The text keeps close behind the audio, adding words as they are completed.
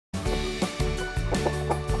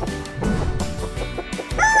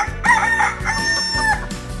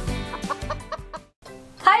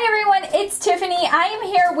everybody, I am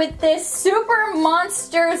here with this Super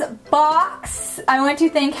Monsters box. I want to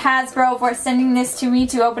thank Hasbro for sending this to me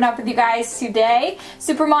to open up with you guys today.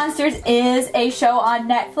 Super Monsters is a show on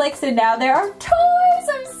Netflix and now there are toys.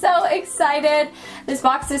 I'm so excited. This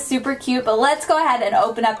box is super cute, but let's go ahead and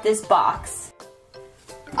open up this box.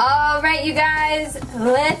 Alright you guys,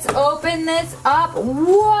 let's open this up.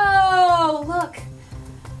 Whoa, look.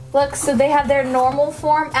 Look, so they have their normal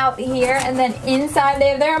form out here, and then inside they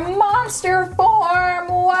have their monster form.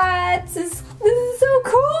 What? This is so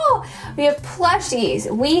cool. We have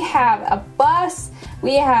plushies. We have a bus.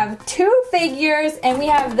 We have two figures, and we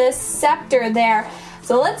have this scepter there.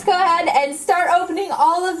 So let's go ahead and start opening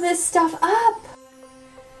all of this stuff up.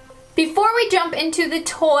 Before we jump into the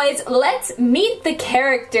toys, let's meet the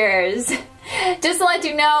characters. Just to let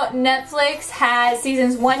you know, Netflix has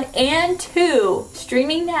seasons 1 and 2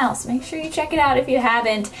 streaming now, so make sure you check it out if you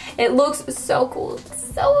haven't. It looks so cool,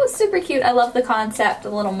 so super cute. I love the concept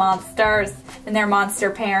of little monsters and their monster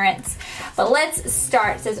parents. But let's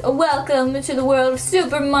start. It says, welcome to the world of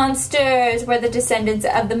Super Monsters, where the descendants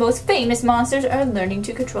of the most famous monsters are learning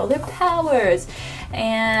to control their powers.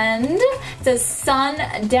 And it says,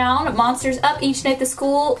 sun down, monsters up. Each night the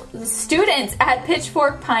students at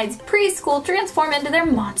Pitchfork Pines Preschool transform into their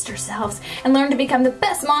monster selves and learn to become the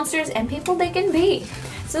best monsters and people they can be.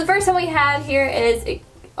 So the first one we have here is,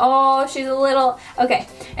 oh, she's a little, okay.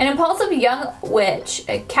 An impulsive young witch,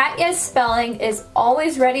 Katya's spelling is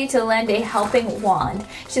always ready to lend a helping wand.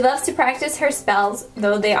 She loves to practice her spells,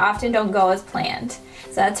 though they often don't go as planned.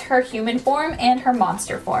 So that's her human form and her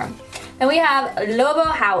monster form. Then we have Lobo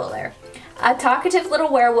Howler. A talkative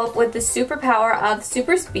little werewolf with the superpower of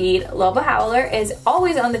super speed, Lobo Howler is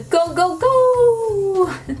always on the go, go,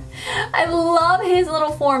 go! I love his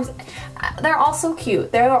little forms. They're all so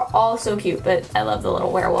cute. They're all so cute, but I love the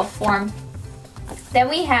little werewolf form. Then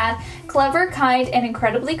we have clever, kind, and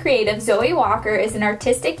incredibly creative Zoe Walker is an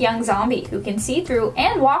artistic young zombie who can see through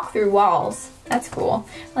and walk through walls. That's cool.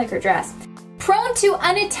 I like her dress. Prone to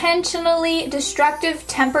unintentionally destructive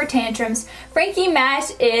temper tantrums, Frankie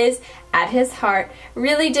Mash is, at his heart,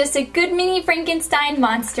 really just a good mini Frankenstein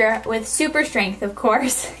monster with super strength, of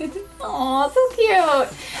course. Aw, so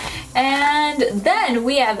cute. And then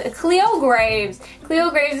we have Cleo Graves.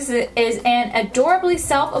 Cleo Graves is an adorably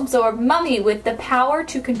self-absorbed mummy with the power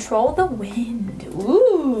to control the wind.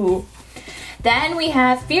 Ooh. Then we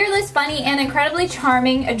have fearless, funny, and incredibly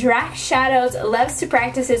charming Drax Shadows loves to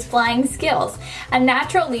practice his flying skills. A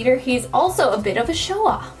natural leader, he's also a bit of a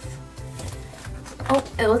show-off. Oh,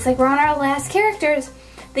 it looks like we're on our last characters.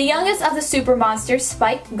 The youngest of the super monsters,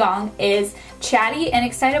 Spike Gong, is chatty and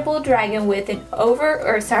excitable dragon with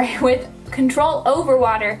with control over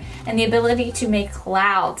water and the ability to make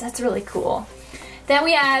clouds. That's really cool. Then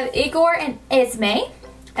we have Igor and Esme.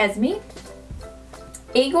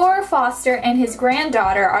 Igor Foster and his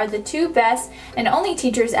granddaughter are the two best and only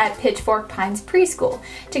teachers at Pitchfork Pines Preschool.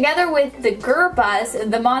 Together with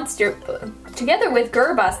Gerbus, the monster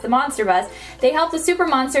bus, they help the super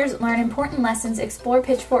monsters learn important lessons, explore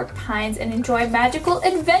Pitchfork Pines, and enjoy magical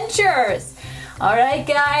adventures. Alright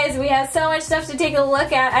guys, we have so much stuff to take a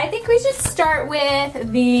look at. I think we should start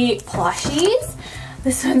with the plushies.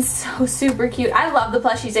 This one's so super cute. I love the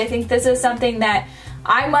plushies. I think this is something that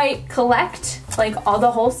I might collect like the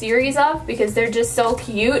whole series of because they're just so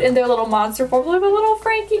cute and their little monster forms. Look at little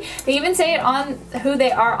Frankie. They even say it on who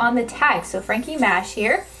they are on the tag. So Frankie Mash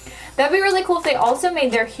here. That'd be really cool if they also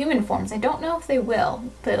made their human forms. I don't know if they will,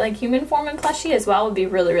 but like human form and plushie as well would be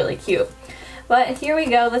really, really cute. But here we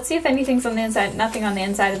go. Let's see if anything's on the inside. Nothing on the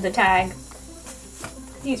inside of the tag.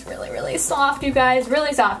 He's really, really soft, you guys.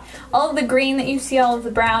 Really soft. All of the green that you see, all of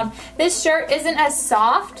the brown. This shirt isn't as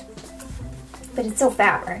soft, but it's still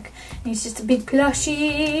fabric. And he's just a big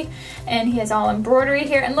plushie, and he has all embroidery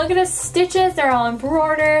here. And look at his stitches, they're all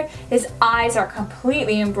embroidered. His eyes are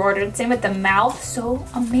completely embroidered. Same with the mouth, so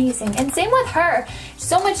amazing. And same with her,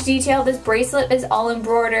 so much detail. This bracelet is all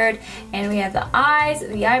embroidered, and we have the eyes,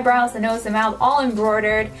 the eyebrows, the nose, the mouth, all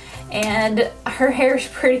embroidered. And her hair is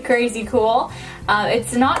pretty crazy cool.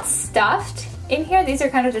 It's not stuffed in here. These are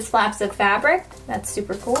kind of just flaps of fabric. That's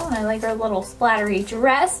super cool. And I like her little splattery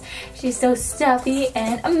dress. She's so stuffy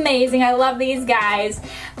and amazing. I love these guys.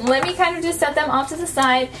 Let me kind of just set them off to the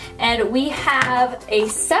side. And we have a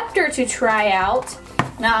scepter to try out.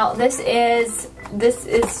 Now this is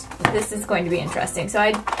going to be interesting. So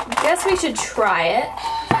I guess we should try it.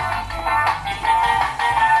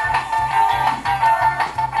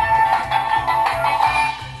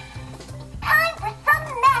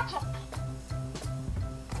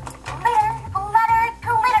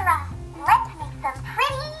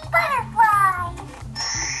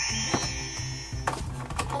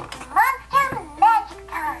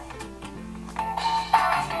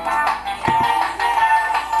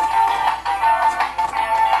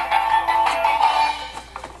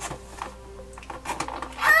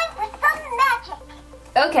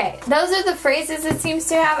 those are the phrases it seems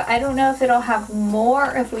to have. I don't know if it'll have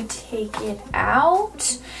more if we take it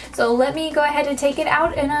out. So let me go ahead and take it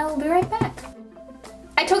out and I'll be right back.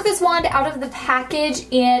 I took this wand out of the package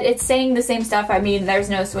and it's saying the same stuff. I mean, there's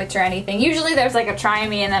no switch or anything. Usually there's like a try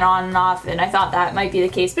me and then on and off, and I thought that might be the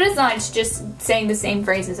case, but it's not. It's just saying the same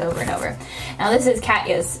phrases over and over. Now this is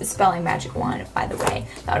Katya's spelling magic wand, by the way.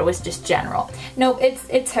 Thought it was just general. Nope,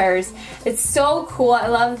 it's hers. It's so cool. I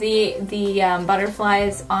love the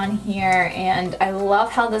butterflies on here, and I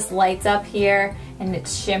love how this lights up here and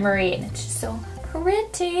it's shimmery and it's just so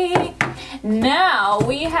pretty. Now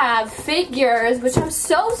we have figures, which I'm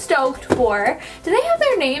so stoked for. Do they have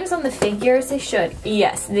their names on the figures? They should.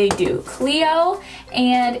 Yes, they do. Cleo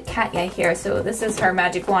and Katya here. So this is her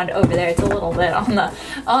magic wand over there. It's a little bit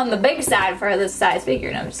on the big side for this size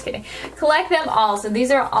figure. No, I'm just kidding. Collect them all. So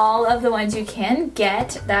these are all of the ones you can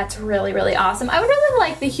get. That's really, really awesome. I would really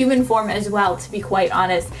like the human form as well, to be quite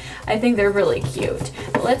honest. I think they're really cute.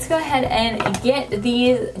 But let's go ahead and get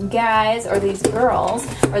these guys, or these girls,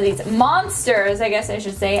 or these monsters, I guess I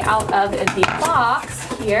should say, out of the box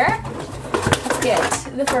here. Let's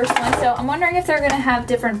get the first one. So I'm wondering if they're going to have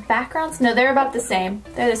different backgrounds. No, they're about the same.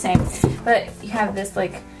 They're the same. But you have this,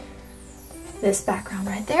 like, this background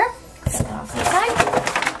right there. Set that off to the side.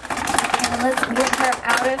 And let's get her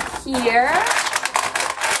out of here.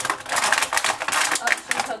 Oh,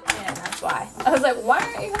 she's hooked in, that's why. I was like, why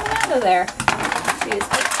aren't you coming out of there? She is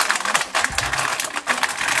hooked in.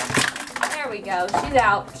 There we go. She's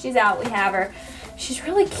out. She's out. We have her. She's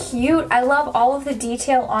really cute. I love all of the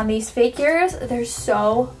detail on these figures. They're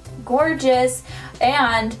so gorgeous.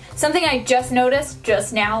 And something I just noticed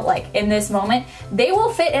just now, like in this moment, they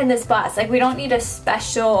will fit in this bus. Like, we don't need a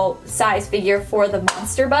special size figure for the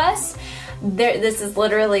monster bus. This is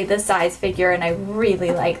literally the size figure, and I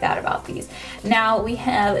really like that about these. Now we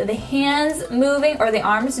have the hands moving, or the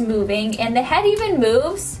arms moving, and the head even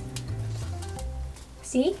moves.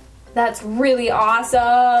 See? That's really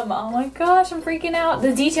awesome. Oh my gosh, I'm freaking out.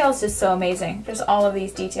 The detail is just so amazing. There's all of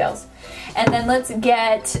these details. And then let's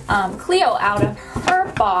get Cleo out of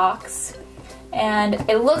her box. And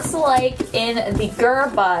it looks like in the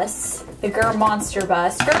Gur-Bus, the Gur Monster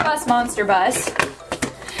Bus, Gur-Bus Monster Bus,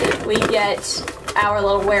 we get our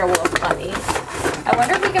little werewolf buddy. I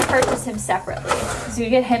wonder if we can purchase him separately, because we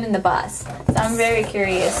get him in the bus. So I'm very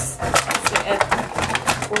curious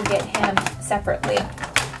if we'll get him separately.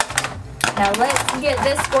 Now let's get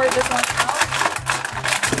this gorgeous one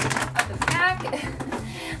out of the pack.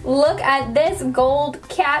 Look at this gold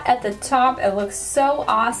cat at the top. It looks so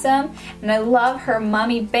awesome. And I love her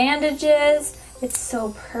mummy bandages. It's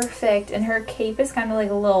so perfect. And her cape is kind of like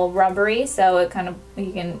a little rubbery, so it kind of,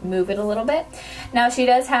 you can move it a little bit. Now she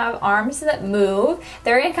does have arms that move.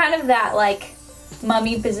 They're in kind of that like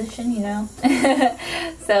mummy position, you know.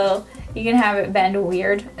 So you can have it bend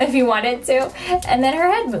weird if you wanted to. And then her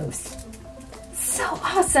head moves. So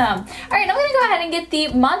awesome. Alright, I'm going to go ahead and get the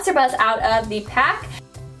Monster Bus out of the pack.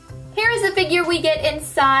 Here is the figure we get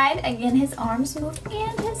inside. Again, his arms move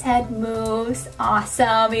and his head moves.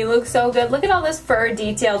 Awesome. He looks so good. Look at all this fur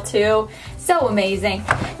detail too. So amazing.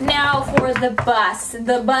 Now for the bus.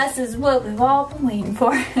 The bus is what we've all been waiting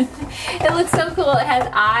for. It looks so cool. It has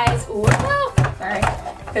eyes. Whoa. Sorry.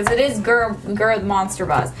 Because it is Gur the Monster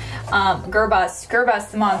Bus. Gur-Bus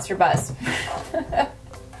the Monster Bus.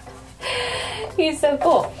 He's so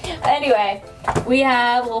cool. Anyway, we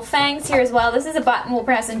have little fangs here as well. This is a button we'll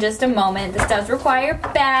press in just a moment. This does require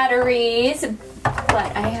batteries,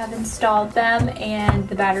 but I have installed them, and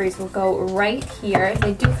the batteries will go right here.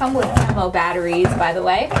 They do come with demo batteries, by the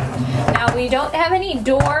way. Now, we don't have any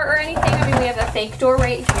door or anything. I mean, we have a fake door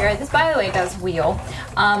right here. This, by the way, does wheel.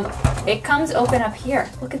 It comes open up here.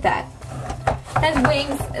 Look at that. It has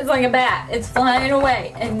wings. It's like a bat. It's flying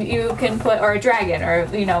away, and you can put, or a dragon, or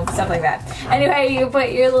you know, stuff like that. Anyway, you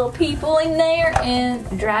put your little people in there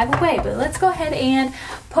and drive away. But let's go ahead and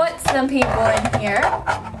put some people in here.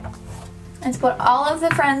 Let's put all of the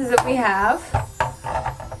friends that we have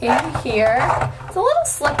in here. It's a little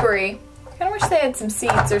slippery. I kind of wish they had some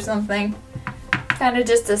seats or something. Kind of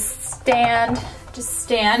just a stand. Just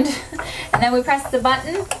stand. And then we press the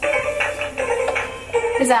button.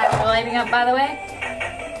 His eyes are lighting up, by the way.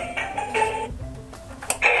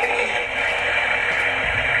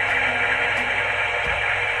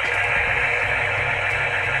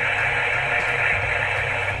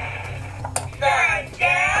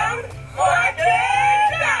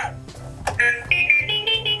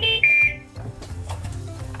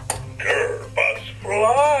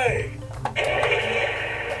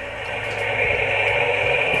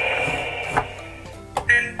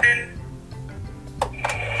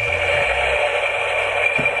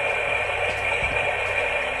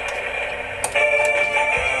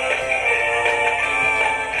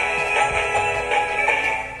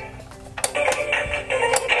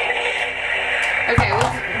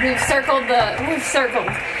 we've circled.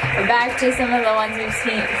 We're back to some of the ones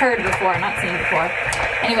we've heard before, not seen before.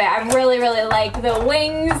 Anyway, I really like the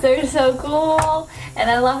wings. They're so cool. And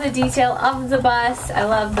I love the detail of the bus. I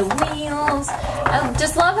love the wheels. I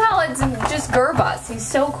just love how it's just Gerbus. He's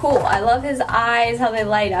so cool. I love his eyes, how they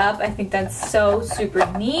light up. I think that's so super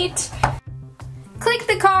neat. Click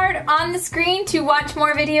the card on the screen to watch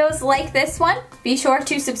more videos like this one. Be sure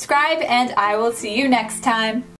to subscribe, and I will see you next time.